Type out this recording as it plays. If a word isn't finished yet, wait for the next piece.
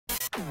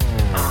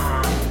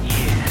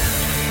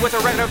with a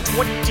record of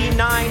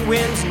 29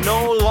 wins,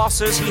 no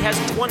losses. He has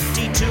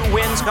 22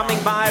 wins coming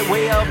by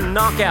way of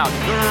knockout.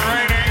 The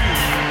reigning,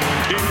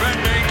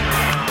 defending,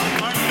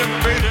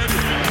 undefeated,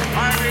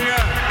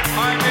 IBO,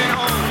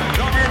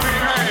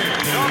 WBA,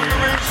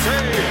 WBC,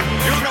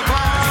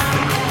 Unified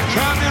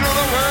Champion of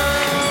the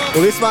World.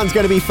 Well, this one's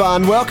going to be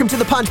fun. Welcome to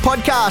the Punch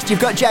Podcast.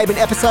 You've got Jabin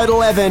episode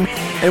 11,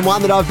 and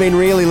one that I've been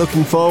really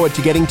looking forward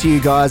to getting to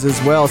you guys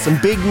as well. Some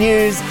big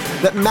news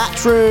that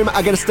Matchroom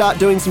are going to start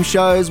doing some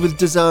shows with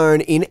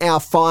DAZN in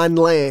our fine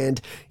land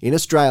in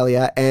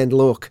Australia. And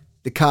look,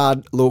 the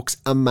card looks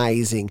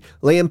amazing.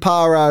 Liam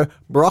Paro,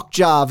 Brock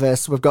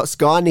Jarvis, we've got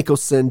Sky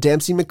Nicholson,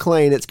 Dempsey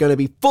McLean. It's going to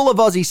be full of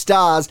Aussie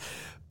stars.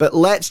 But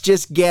let's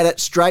just get it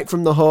straight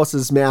from the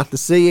horse's mouth. The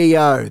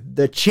CEO,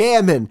 the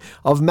chairman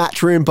of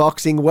Matchroom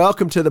Boxing.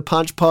 Welcome to the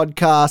Punch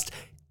Podcast,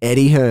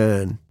 Eddie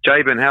Hearn.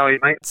 Jabin, how are you,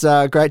 mate? It's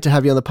great to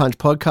have you on the Punch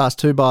Podcast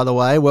too, by the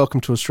way.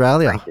 Welcome to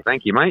Australia.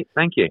 Thank you, mate.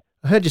 Thank you.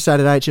 I heard you say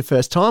today it's your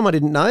first time. I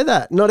didn't know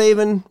that. Not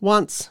even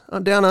once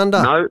down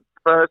under. No,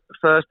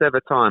 first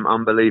ever time,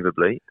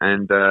 unbelievably.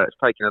 And it's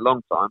taken a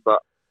long time, but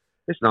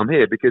listen, I'm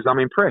here because I'm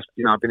impressed.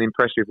 You know, I've been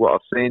impressed with what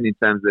I've seen in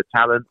terms of the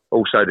talent,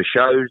 also the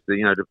shows,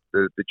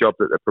 the job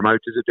that the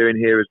promoters are doing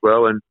here as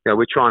well. And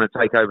we're trying to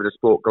take over the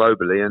sport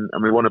globally, and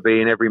we want to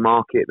be in every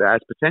market that has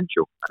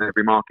potential and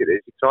every market that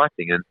is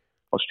exciting. And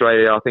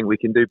Australia, I think we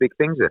can do big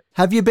things there.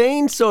 Have you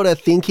been sort of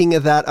thinking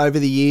of that over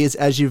the years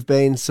as you've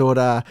been sort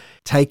of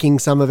taking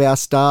some of our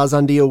stars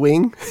under your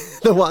wing,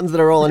 the ones that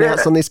are all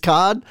announced on this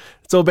card?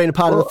 It's all been a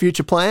part of the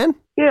future plan?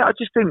 Yeah, I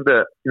just think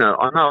that,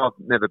 I know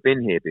I've never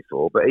been here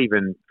before, but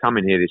even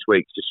coming here this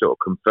week just sort of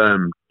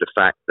confirmed the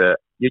fact that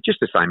you're just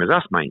the same as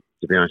us, mate,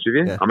 to be honest with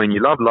you. Yeah. I mean,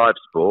 you love live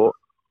sport,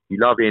 you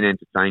love being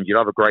entertained, you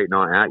love a great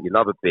night out, you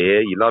love a beer,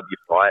 you love your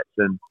fights,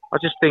 and I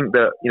just think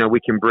that, we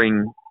can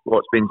bring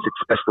what's been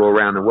successful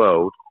around the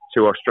world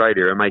to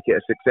Australia and make it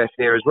a success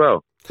here as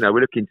well.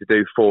 We're looking to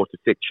do 4 to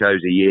 6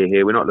 shows a year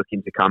here. We're not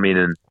looking to come in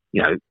and,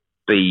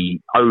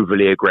 be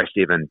overly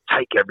aggressive and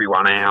take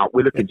everyone out.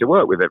 We're looking to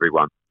work with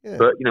everyone. Yeah.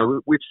 But,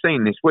 we've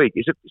seen this week,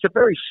 it's a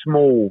very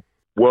small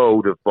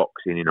world of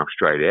boxing in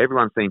Australia.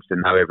 Everyone seems to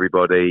know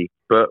everybody.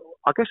 But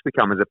I guess we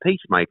come as a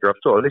peacemaker. I've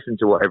sort of listened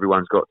to what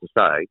everyone's got to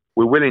say.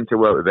 We're willing to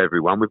work with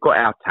everyone. We've got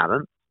our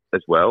talent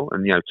as well.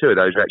 And, 2 of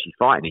those are actually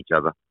fighting each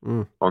other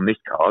on this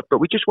card. But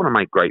we just want to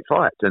make great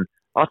fights. And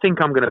I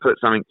think I'm going to put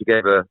something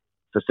together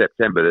for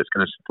September that's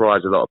going to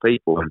surprise a lot of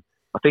people. And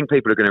I think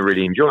people are going to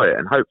really enjoy it.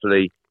 And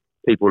hopefully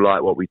people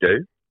like what we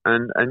do,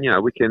 and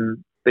we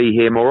can be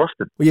here more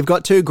often. Well, you've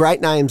got 2 great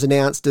names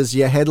announced as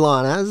your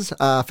headliners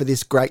for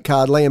this great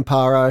card, Liam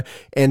Paro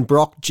and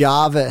Brock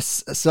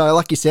Jarvis. So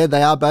like you said,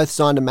 they are both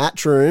signed to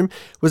Matchroom.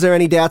 Was there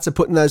any doubts of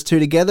putting those 2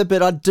 together?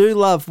 But I do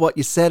love what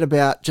you said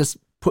about just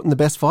putting the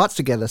best fights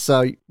together.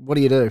 So what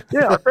do you do?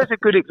 Yeah, that's a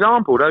good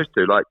example, those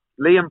 2. Like,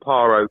 Liam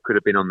Paro could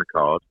have been on the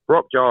card,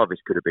 Brock Jarvis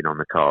could have been on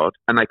the card,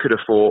 and they could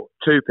have fought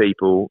 2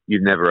 people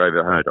you've never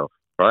ever heard of,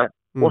 right?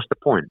 What's the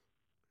point?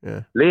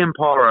 Yeah. Liam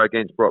Paro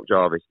against Brock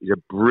Jarvis is a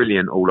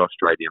brilliant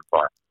all-Australian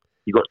fight.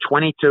 You got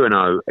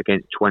 22-0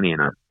 against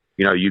 20-0.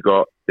 You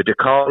got the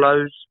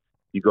DiCarlos,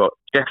 you got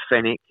Jeff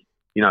Fennick.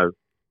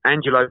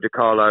 Angelo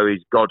DiCarlo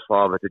is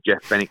godfather to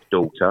Jeff Fennick's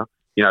daughter.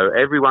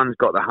 Everyone's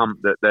got the hump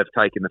that they've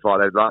taken the fight.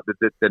 They've like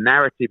the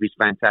narrative is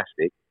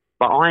fantastic,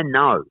 but I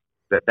know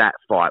that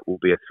fight will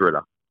be a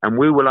thriller, and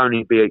we will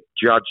only be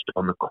judged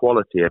on the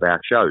quality of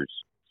our shows.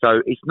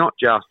 So it's not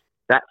just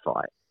that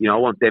fight. I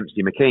want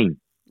Dempsey McKean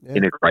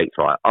in a great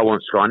fight. I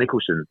want Sky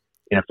Nicholson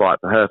in a fight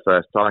for her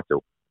first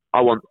title.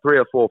 I want 3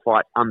 or 4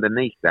 fights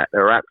underneath that.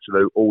 They're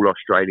absolute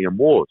all-Australian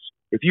wars.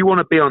 If you want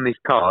to be on this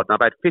card, and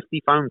I've had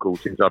 50 phone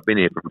calls since I've been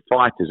here from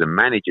fighters and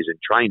managers and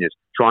trainers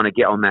trying to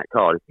get on that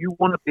card. If you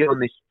want to be on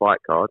this fight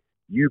card,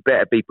 you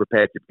better be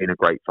prepared to be in a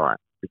great fight.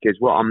 Because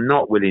what I'm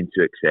not willing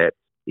to accept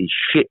is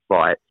shit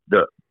fights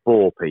that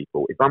bore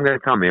people. If I'm going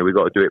to come here, we've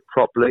got to do it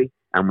properly.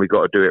 And we've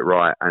got to do it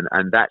right.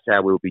 And that's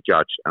how we'll be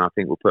judged. And I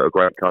think we'll put a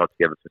great card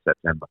together for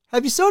September.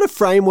 Have you sort of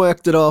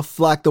frameworked it off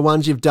like the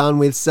ones you've done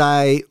with,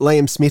 say,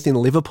 Liam Smith in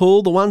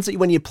Liverpool? The ones that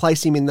when you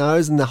place him in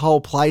those and the whole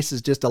place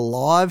is just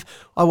alive?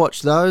 I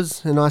watch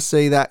those and I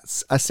see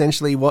that's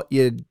essentially what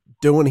you're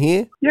doing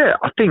here. Yeah,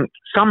 I think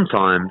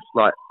sometimes,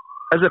 like,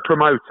 as a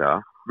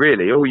promoter,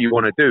 really, all you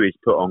want to do is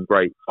put on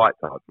great fight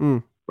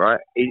cards,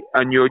 right?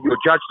 And you're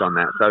judged on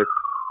that. So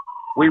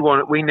we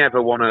never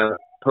want to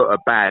put a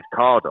bad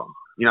card on.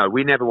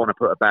 We never want to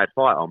put a bad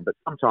fight on, but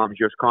sometimes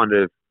you're kind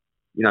of,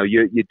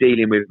 you're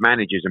dealing with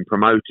managers and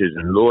promoters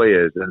and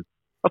lawyers. And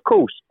of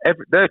course,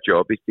 their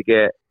job is to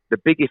get the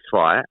biggest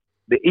fight,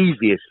 the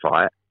easiest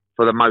fight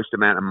for the most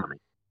amount of money,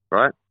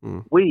 right?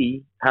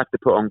 We have to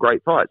put on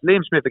great fights.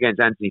 Liam Smith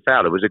against Anthony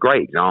Fowler was a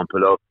great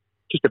example of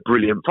just a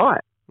brilliant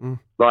fight.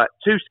 Like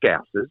 2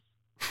 Scousers,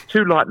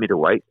 2 light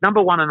middleweights,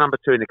 number 1 and number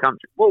 2 in the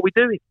country. What are we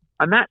doing?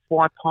 And that's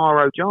why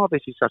Paro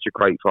Jarvis is such a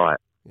great fight.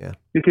 Yeah.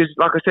 Because,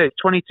 like I said,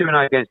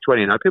 22-0 against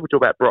 20-0. People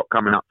talk about Brock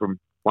coming up from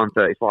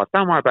 135.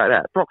 Don't worry about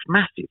that. Brock's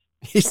massive.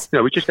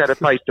 We just had a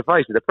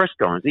face-to-face at the press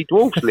conference. He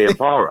dwarfs Liam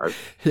Paro.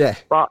 Yeah.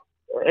 But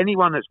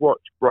anyone that's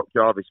watched Brock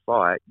Jarvis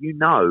fight,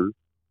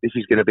 this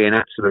is going to be an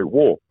absolute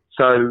war.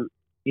 So,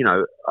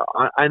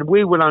 and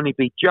we will only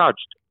be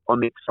judged on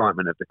the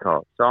excitement of the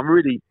card. So I'm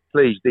really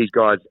pleased these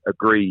guys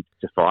agreed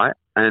to fight.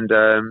 And,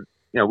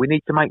 we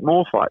need to make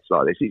more fights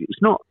like this.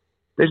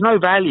 There's no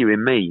value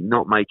in me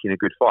not making a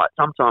good fight.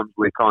 Sometimes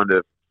we're kind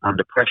of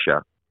under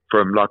pressure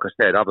from, like I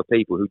said, other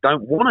people who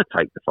don't want to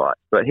take the fight.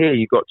 But here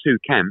you've got two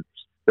camps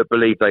that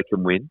believe they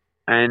can win.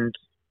 And,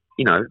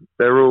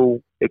 they're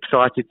all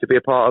excited to be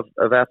a part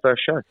of our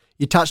first show.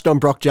 You touched on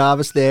Brock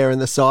Jarvis there and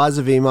the size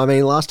of him. I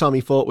mean, last time he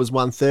fought was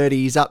 130.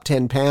 He's up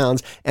 10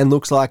 pounds and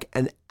looks like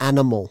an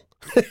animal.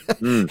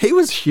 He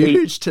was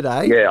huge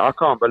today. Yeah, I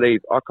can't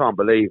believe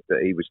that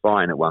he was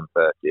fighting at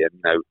 130.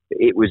 And,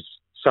 it was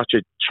such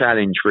a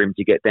challenge for him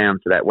to get down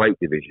to that weight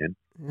division.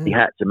 He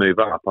had to move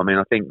up. I mean,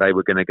 I think they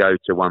were going to go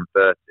to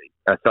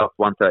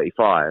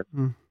 135.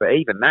 But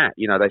even that,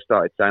 they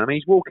started saying,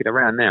 he's walking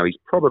around now. He's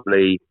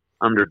probably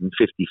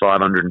 155,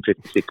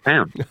 156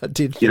 pounds. I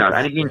did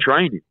and he's in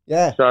training.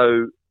 Yeah.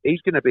 So he's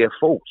going to be a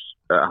force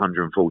at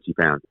 140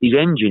 pounds. His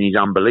engine is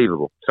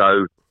unbelievable.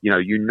 So,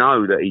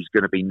 that he's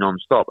going to be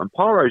non-stop. And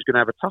Paro's going to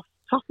have a tough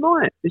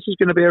night. This is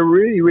going to be a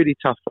really, really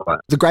tough fight.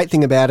 The great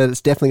thing about it,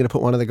 it's definitely going to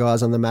put one of the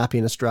guys on the map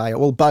in Australia.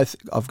 Well, both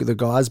of the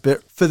guys,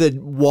 but for the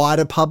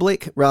wider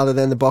public rather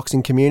than the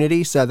boxing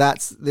community. So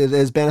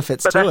there's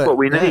benefits to it. But that's what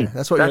we need. Yeah,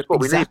 that's what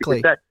we need.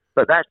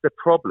 But that's the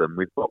problem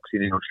with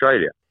boxing in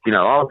Australia.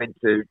 I went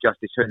to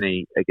Justice Hearn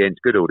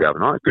against Goodall the other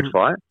night. Good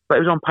fight. But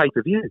it was on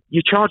pay-per-view.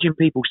 You're charging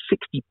people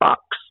 $60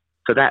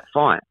 for that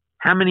fight.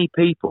 How many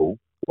people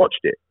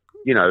watched it?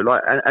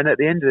 And at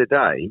the end of the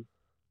day,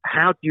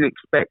 how do you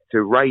expect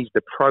to raise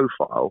the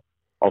profile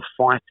of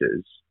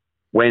fighters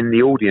when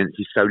the audience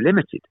is so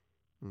limited?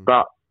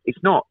 But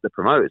it's not the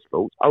promoter's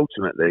fault.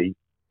 Ultimately,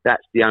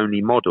 that's the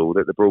only model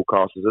that the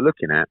broadcasters are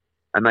looking at.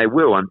 And they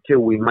will until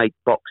we make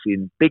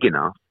boxing big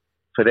enough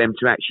for them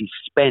to actually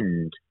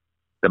spend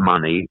the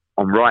money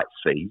on rights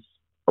fees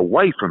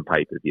away from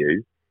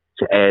pay-per-view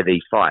to air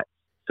these fights.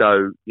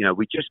 So,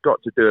 we just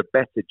got to do a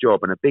better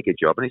job and a bigger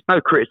job. And it's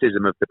no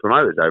criticism of the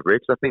promoters over here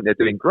because I think they're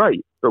doing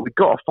great. But we've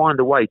got to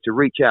find a way to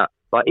reach out.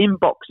 Like in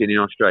boxing in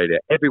Australia,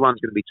 everyone's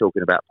going to be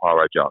talking about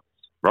Paro Jarvis,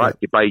 right?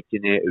 Yeah.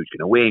 Debating it, who's going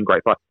to win,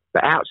 great fight.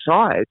 But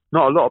outside,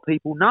 not a lot of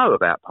people know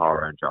about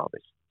Paro and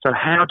Jarvis. So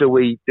how do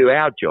we do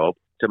our job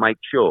to make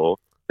sure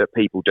that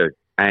people do?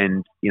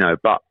 And,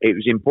 but it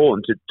was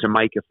important to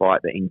make a fight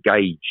that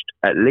engaged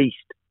at least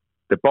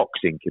the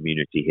boxing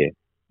community here,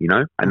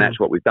 and that's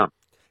what we've done.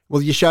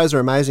 Well, your shows are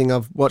amazing.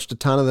 I've watched a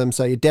ton of them,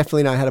 so you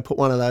definitely know how to put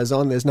one of those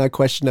on. There's no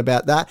question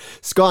about that.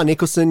 Sky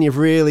Nicholson, you've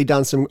really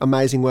done some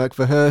amazing work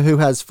for her. Who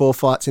has 4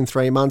 fights in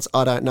 3 months?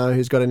 I don't know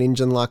who's got an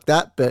engine like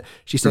that, but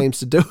she seems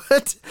to do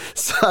it.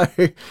 So,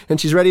 and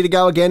she's ready to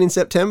go again in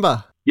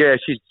September. Yeah,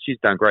 she's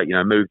done great.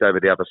 Moved over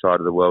the other side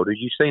of the world, as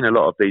you've seen a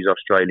lot of these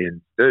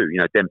Australians do.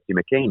 Dempsey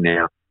McKean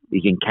now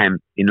is in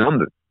camp in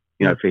London,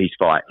 for his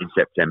fight in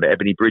September.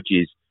 Ebony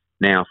Bridges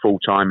now full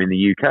time in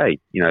the UK.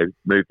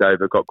 Moved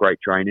over, got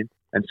great training.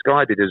 And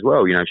Sky did as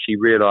well. She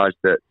realised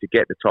that to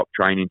get the top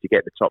training, to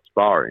get the top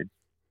sparring,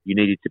 you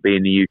needed to be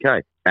in the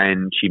UK.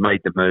 And she made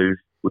the move,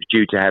 was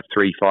due to have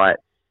 3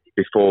 fights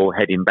before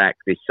heading back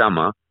this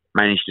summer,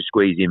 managed to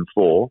squeeze in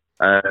 4,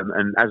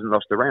 and hasn't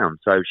lost a round.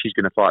 So she's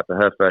going to fight for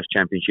her first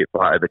championship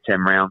fight over 10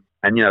 rounds.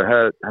 And,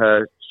 her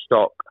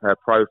stock, her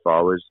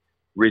profile has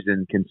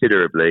risen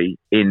considerably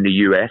in the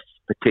US,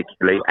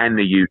 particularly, and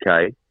the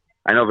UK.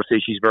 And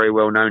obviously she's very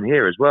well known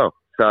here as well.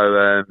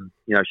 So,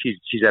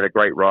 she's had a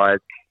great rise.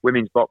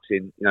 Women's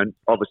boxing,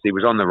 obviously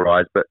was on the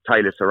rise, but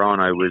Taylor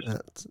Serrano was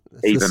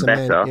even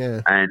better.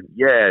 Yeah. And,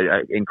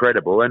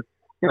 incredible. And,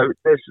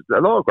 there's a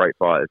lot of great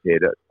fighters here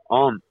that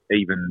aren't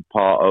even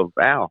part of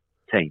our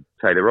team.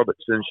 Taylor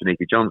Robertson,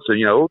 Shanika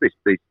Johnson, all this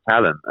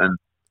talent. And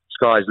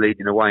Sky's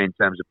leading the way in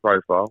terms of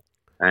profile.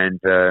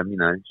 And,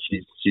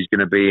 she's going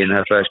to be in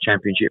her first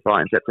championship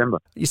fight in September.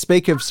 You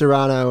speak of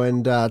Serrano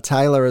and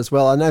Taylor as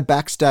well. I know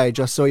backstage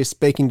I saw you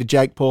speaking to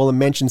Jake Paul and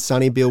mentioned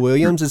Sonny Bill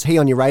Williams. Is he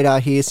on your radar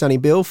here, Sonny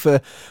Bill,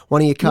 for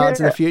one of your cards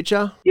in the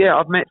future? Yeah,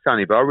 I've met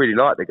Sonny Bill. I really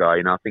like the guy.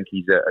 I think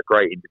he's a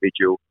great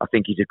individual. I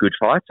think he's a good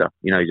fighter.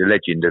 He's a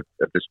legend of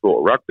the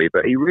sport of rugby,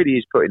 but he really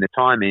is putting the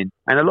time in.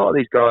 And a lot of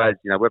these guys,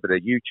 whether they're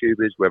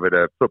YouTubers, whether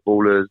they're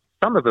footballers,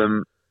 some of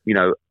them,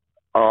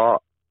 are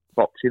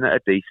boxing at a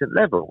decent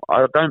level.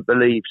 I don't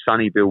believe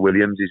Sonny Bill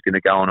Williams is going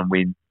to go on and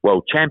win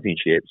world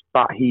championships,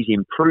 but he's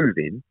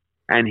improving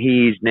and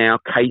he is now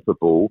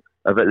capable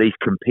of at least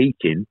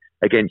competing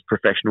against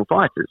professional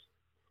fighters.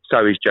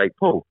 So is Jake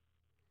Paul.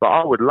 But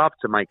I would love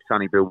to make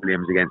Sonny Bill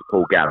Williams against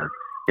Paul Gallen.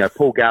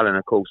 Paul Gallen,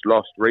 of course,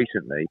 lost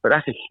recently, but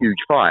that's a huge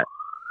fight.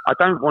 I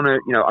don't want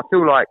to, I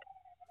feel like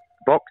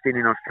boxing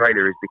in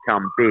Australia has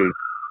become big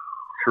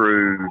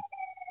through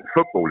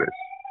footballers,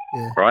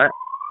 right?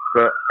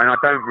 And I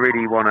don't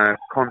really want to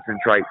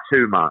concentrate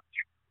too much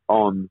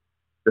on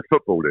the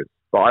footballers.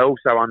 But I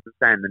also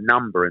understand the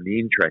number and the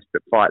interest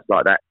that fights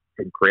like that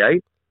can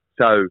create.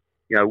 So,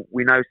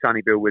 we know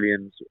Sonny Bill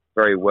Williams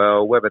very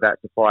well, whether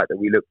that's a fight that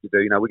we look to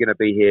do. We're going to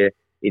be here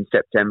in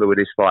September with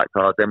this fight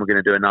card. Then we're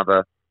going to do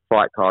another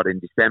fight card in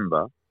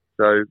December.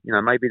 So,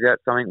 maybe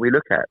that's something we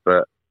look at.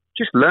 But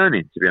just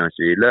learning, to be honest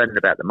with you, learning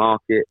about the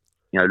market,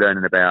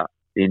 learning about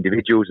the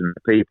individuals and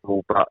the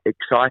people, but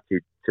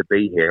excited to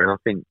be here. And I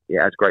think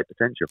it has great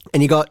potential.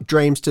 And you got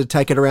dreams to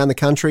take it around the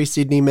country,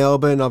 Sydney,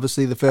 Melbourne,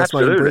 obviously the first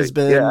one in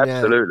Brisbane. Yeah,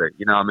 absolutely.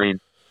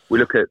 We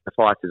look at the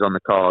fighters on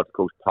the card, of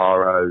course,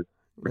 Paro,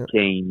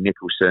 McKean,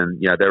 Nicholson,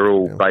 they're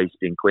all based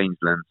in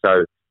Queensland.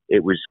 So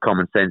it was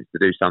common sense to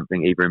do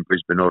something either in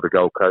Brisbane or the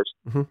Gold Coast.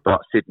 Mm-hmm. But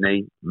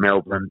Sydney,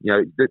 Melbourne,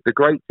 the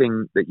great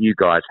thing that you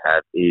guys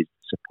have is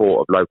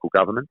support of local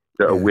government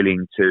that are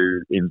willing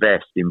to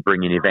invest in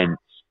bringing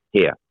events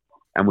here.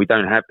 And we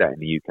don't have that in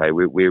the UK.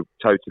 We're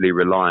totally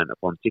reliant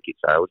upon ticket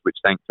sales, which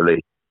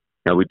thankfully,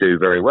 we do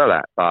very well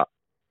at. But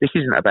this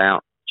isn't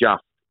about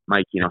just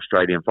making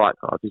Australian fight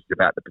cards. This is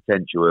about the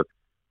potential of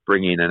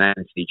bringing an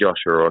Anthony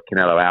Joshua or a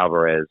Canelo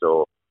Alvarez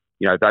or,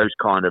 those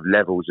kind of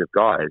levels of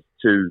guys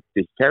to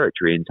this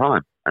territory in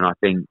time. And I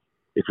think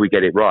if we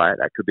get it right,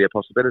 that could be a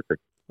possibility.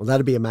 Well,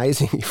 that'd be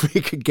amazing if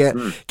we could get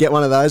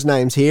one of those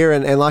names here.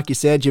 And like you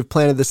said, you've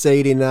planted the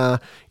seed in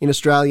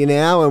Australia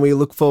now, and we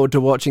look forward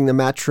to watching the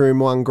Matchroom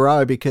one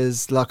grow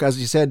because, like as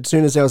you said, as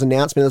soon as there was an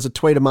announcement, there was a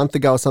tweet a month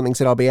ago or something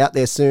said, I'll be out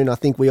there soon. I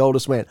think we all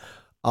just went,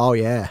 oh,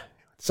 yeah.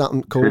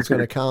 Something cool's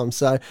going to come.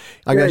 So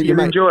you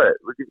enjoy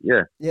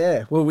it.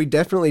 Yeah, well, we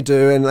definitely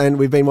do. And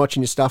we've been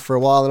watching your stuff for a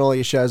while, and all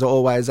your shows are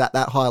always at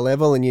that high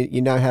level, and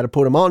you know how to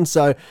put them on.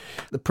 So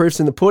the proof's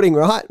in the pudding,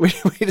 right? We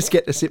just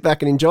get to sit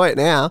back and enjoy it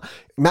now.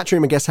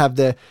 Matchroom, I guess, have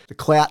the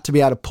clout to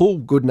be able to pull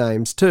good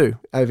names too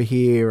over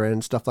here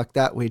and stuff like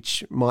that,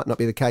 which might not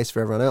be the case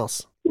for everyone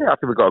else. Yeah, I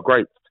think we've got a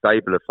great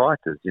stable of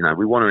fighters.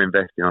 We want to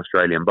invest in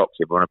Australian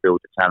boxing. We want to build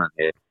the talent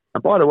here.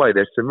 And by the way,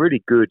 there's some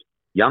really good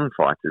young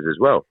fighters as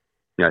well.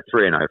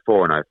 3-0,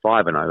 4-0,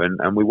 5-0,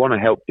 and we want to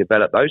help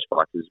develop those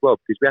fighters as well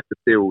because we have to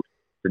build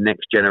the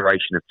next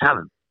generation of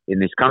talent in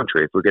this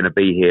country if we're going to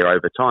be here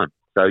over time.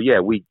 So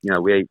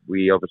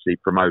we obviously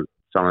promote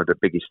some of the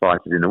biggest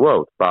fighters in the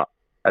world, but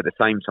at the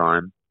same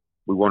time,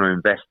 we want to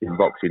invest in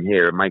boxing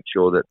here and make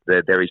sure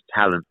that there is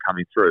talent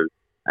coming through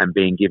and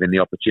being given the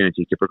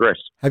opportunity to progress.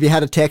 Have you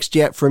had a text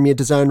yet from your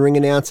DAZN ring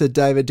announcer,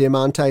 David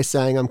Diamante,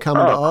 saying, I'm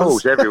coming to Oz? Of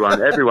course,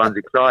 everyone's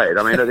excited.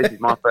 I mean, this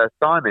is my first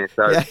time here,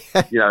 so,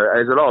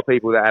 there's a lot of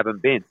people that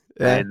haven't been.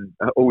 Yeah. And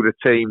all the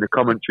team, the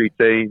commentary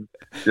team,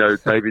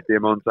 David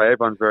Diamante,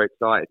 everyone's very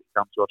excited to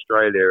come to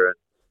Australia.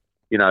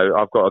 And,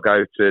 I've got to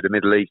go to the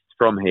Middle East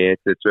from here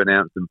to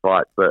announce some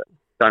fights, but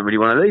don't really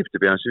want to leave, to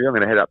be honest with you. I'm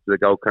going to head up to the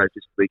Gold Coast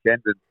this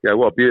weekend and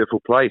what a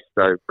beautiful place.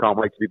 So can't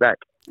wait to be back.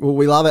 Well,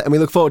 we love it, and we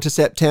look forward to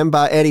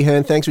September. Eddie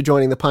Hearn, thanks for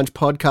joining the Punch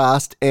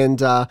podcast.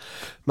 And,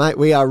 mate,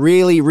 we are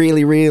really,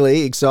 really,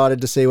 really excited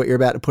to see what you're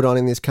about to put on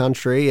in this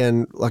country,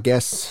 and I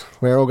guess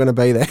we're all going to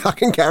be there. I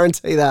can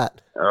guarantee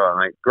that. All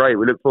right, mate. Great.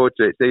 We look forward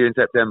to it. See you in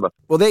September.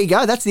 Well, there you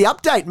go. That's the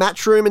update.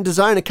 Matchroom and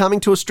DAZN are coming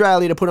to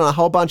Australia to put on a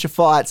whole bunch of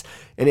fights,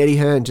 and Eddie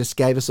Hearn just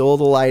gave us all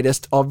the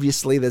latest.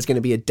 Obviously, there's going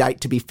to be a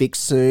date to be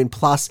fixed soon,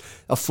 plus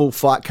a full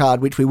fight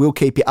card, which we will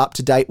keep you up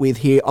to date with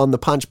here on the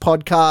Punch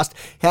podcast.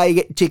 How you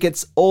get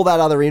tickets, all that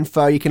other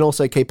info. You can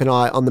also keep an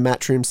eye on the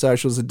Matchroom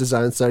socials, the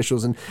DAZN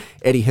socials, and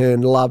Eddie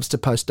Hearn loves to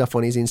post stuff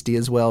on his Insta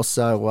as well,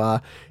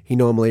 so he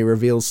normally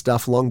reveals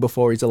stuff long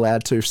before he's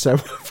allowed to. So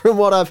from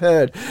what I've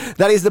heard,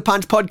 that is the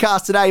Punch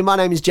podcast today. My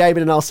name is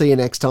Jabin, and I'll see you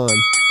next time.